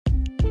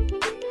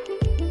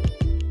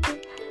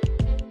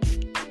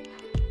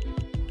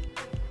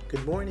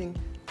Good morning,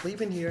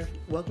 Cleveland here.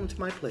 Welcome to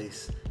my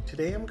place.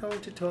 Today I'm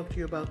going to talk to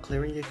you about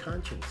clearing your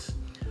conscience.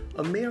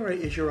 A mirror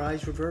is your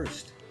eyes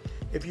reversed.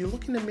 If you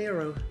look in the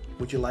mirror,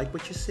 would you like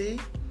what you see?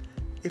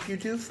 If you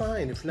do,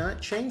 fine. If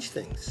not, change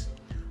things.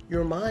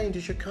 Your mind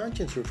is your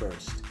conscience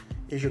reversed.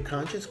 Is your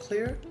conscience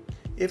clear?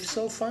 If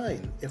so,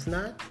 fine. If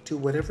not, do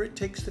whatever it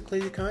takes to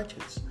clear your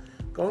conscience.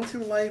 Going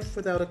through life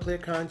without a clear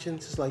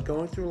conscience is like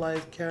going through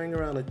life carrying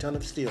around a ton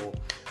of steel,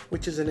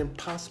 which is an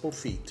impossible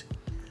feat.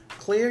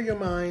 Clear your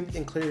mind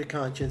and clear your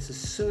conscience as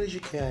soon as you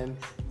can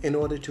in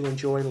order to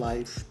enjoy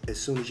life as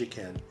soon as you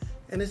can.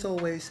 And as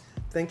always,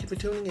 thank you for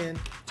tuning in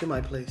to my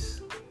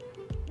place.